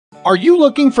Are you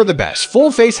looking for the best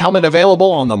full-face helmet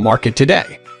available on the market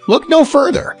today? Look no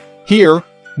further. Here,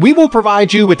 we will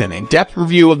provide you with an in-depth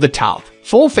review of the top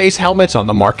full-face helmets on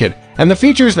the market and the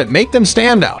features that make them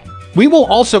stand out. We will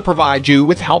also provide you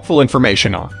with helpful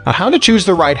information on how to choose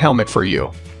the right helmet for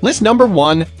you. List number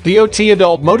 1. DOT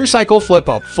Adult Motorcycle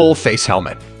Flip-Up Full-Face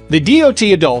Helmet. The DOT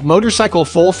Adult Motorcycle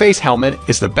Full-Face Helmet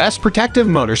is the best protective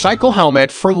motorcycle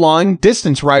helmet for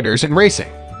long-distance riders and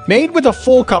racing. Made with a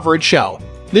full coverage shell,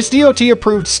 this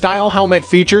DOT-approved style helmet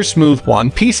features smooth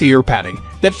one-piece ear padding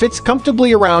that fits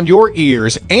comfortably around your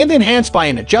ears and enhanced by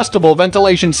an adjustable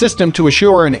ventilation system to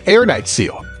assure an airtight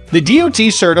seal. The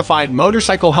DOT-certified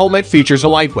motorcycle helmet features a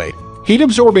lightweight,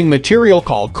 heat-absorbing material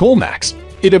called CoolMax.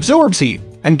 It absorbs heat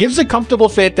and gives a comfortable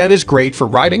fit that is great for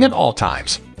riding at all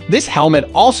times. This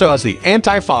helmet also has the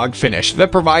anti-fog finish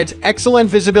that provides excellent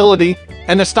visibility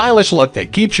and a stylish look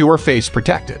that keeps your face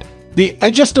protected. The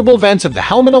adjustable vents of the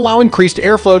helmet allow increased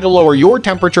airflow to lower your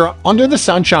temperature under the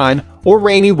sunshine or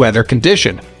rainy weather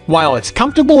condition, while its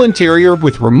comfortable interior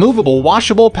with removable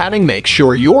washable padding makes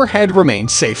sure your head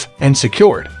remains safe and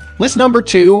secured. List number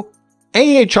 2.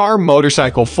 AHR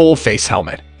Motorcycle Full-Face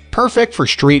Helmet. Perfect for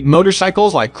street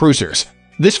motorcycles like cruisers.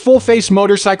 This full-face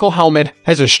motorcycle helmet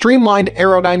has a streamlined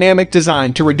aerodynamic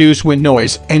design to reduce wind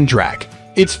noise and drag.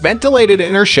 Its ventilated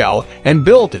inner shell and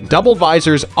built-in double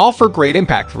visors offer great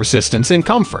impact resistance and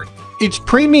comfort. Its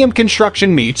premium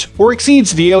construction meets or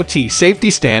exceeds DOT safety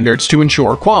standards to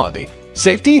ensure quality,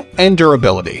 safety, and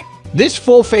durability. This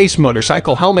full-face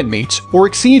motorcycle helmet meets or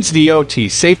exceeds DOT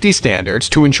safety standards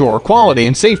to ensure quality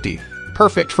and safety,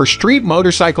 perfect for street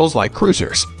motorcycles like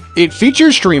cruisers. It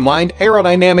features streamlined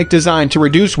aerodynamic design to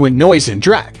reduce wind noise and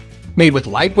drag, made with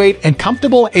lightweight and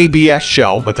comfortable ABS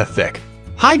shell with a thick,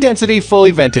 high-density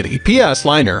fully vented EPS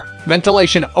liner,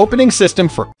 ventilation opening system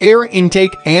for air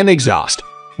intake and exhaust,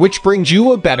 which brings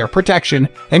you a better protection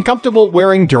and comfortable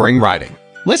wearing during riding.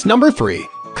 List number 3.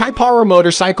 KYPARA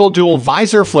Motorcycle Dual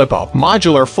Visor Flip-Up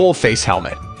Modular Full-Face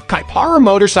Helmet. KYPARA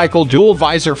Motorcycle Dual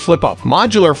Visor Flip-Up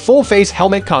Modular Full-Face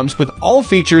Helmet comes with all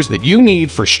features that you need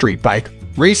for street bike,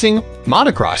 racing,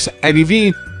 motocross,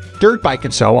 ATV, dirt bike,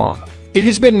 and so on. It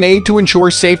has been made to ensure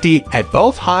safety at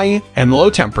both high and low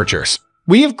temperatures.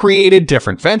 We have created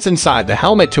different vents inside the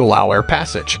helmet to allow air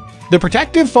passage. The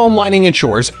protective foam lining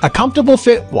ensures a comfortable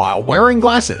fit while wearing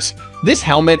glasses. This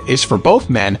helmet is for both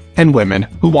men and women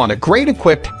who want a great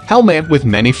equipped helmet with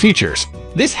many features.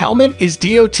 This helmet is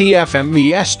DOT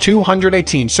FMVS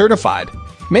 218 certified,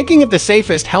 making it the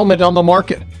safest helmet on the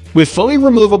market. With fully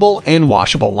removable and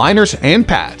washable liners and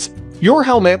pads, your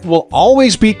helmet will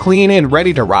always be clean and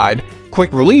ready to ride.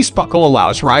 Quick release buckle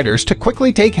allows riders to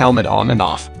quickly take helmet on and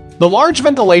off. The large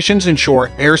ventilations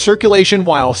ensure air circulation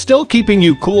while still keeping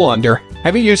you cool under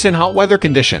heavy use in hot weather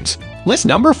conditions. List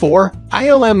number 4.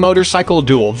 ILM Motorcycle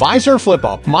Dual Visor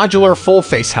Flip-Up Modular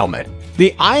Full-Face Helmet.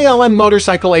 The ILM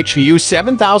Motorcycle HVU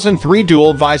 7003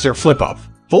 Dual Visor Flip-Up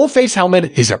Full-Face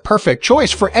Helmet is a perfect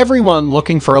choice for everyone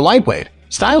looking for a lightweight,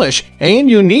 stylish, and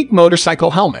unique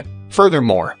motorcycle helmet.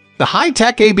 Furthermore, the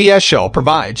high-tech ABS shell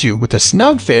provides you with a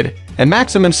snug fit and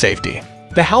maximum safety.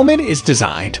 The helmet is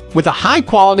designed with a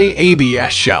high-quality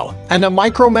ABS shell and a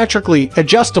micrometrically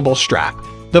adjustable strap.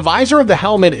 The visor of the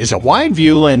helmet is a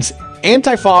wide-view lens.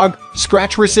 Anti-fog,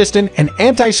 scratch-resistant, and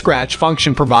anti-scratch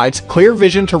function provides clear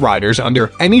vision to riders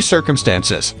under any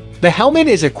circumstances. The helmet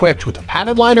is equipped with a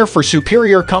padded liner for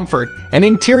superior comfort and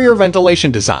interior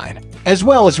ventilation design, as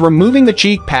well as removing the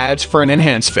cheek pads for an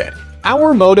enhanced fit.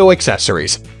 Our Moto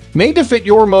accessories, made to fit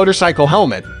your motorcycle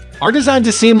helmet, are designed to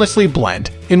seamlessly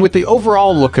blend in with the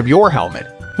overall look of your helmet.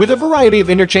 With a variety of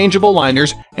interchangeable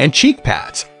liners and cheek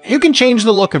pads, you can change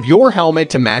the look of your helmet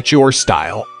to match your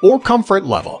style or comfort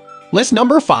level. List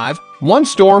number 5. One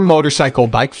Storm Motorcycle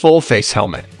Bike Full-Face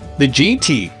Helmet. The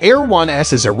GT Air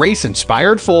 1S is a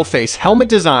race-inspired full-face helmet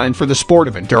designed for the sport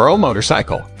of enduro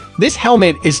motorcycle. This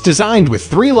helmet is designed with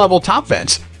 3-level top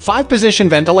vents, 5-position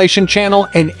ventilation channel,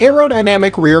 and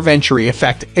aerodynamic rear venturi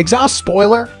effect exhaust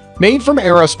spoiler, made from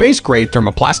aerospace-grade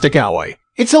thermoplastic alloy.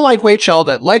 It's a lightweight shell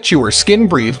that lets your skin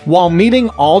breathe while meeting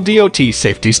all DOT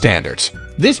safety standards.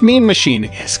 This mean machine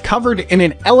is covered in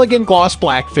an elegant gloss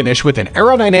black finish with an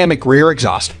aerodynamic rear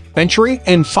exhaust, venturi,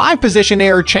 and 5-position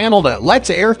air channel that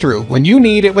lets air through when you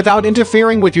need it without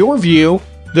interfering with your view.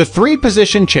 The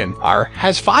 3-position chin bar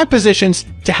has 5 positions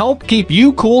to help keep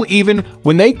you cool even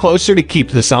when they closer to keep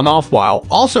the sun off, while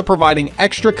also providing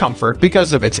extra comfort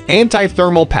because of its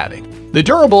anti-thermal padding. The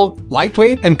durable,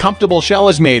 lightweight, and comfortable shell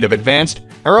is made of advanced,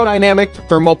 aerodynamic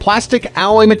thermoplastic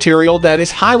alloy material that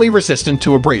is highly resistant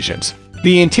to abrasions.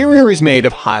 The interior is made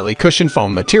of highly cushioned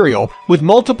foam material with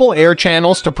multiple air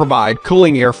channels to provide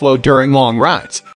cooling airflow during long rides.